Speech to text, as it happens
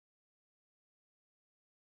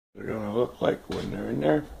They're gonna look like when they're in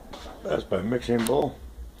there. That's my mixing bowl.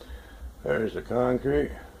 There's the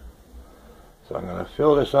concrete. So I'm gonna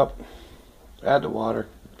fill this up, add the water,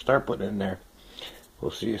 start putting it in there.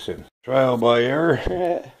 We'll see you soon. Trial by error.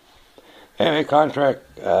 Anyway,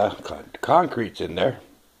 concrete's in there.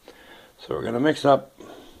 So we're gonna mix up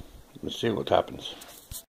and see what happens.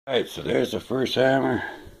 Alright, so there's the first hammer.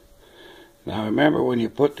 Now remember, when you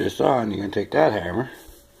put this on, you're gonna take that hammer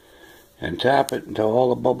and tap it until all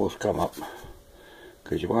the bubbles come up,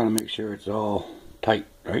 because you want to make sure it's all tight,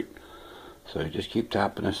 right? So you just keep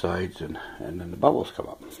tapping the sides and then the bubbles come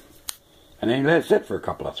up. And then you let it sit for a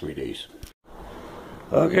couple of 3 days.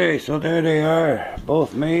 Okay, so there they are,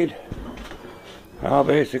 both made. Now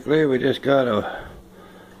basically we just gotta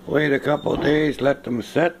wait a couple of days, let them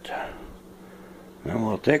set, and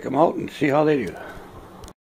we'll take them out and see how they do.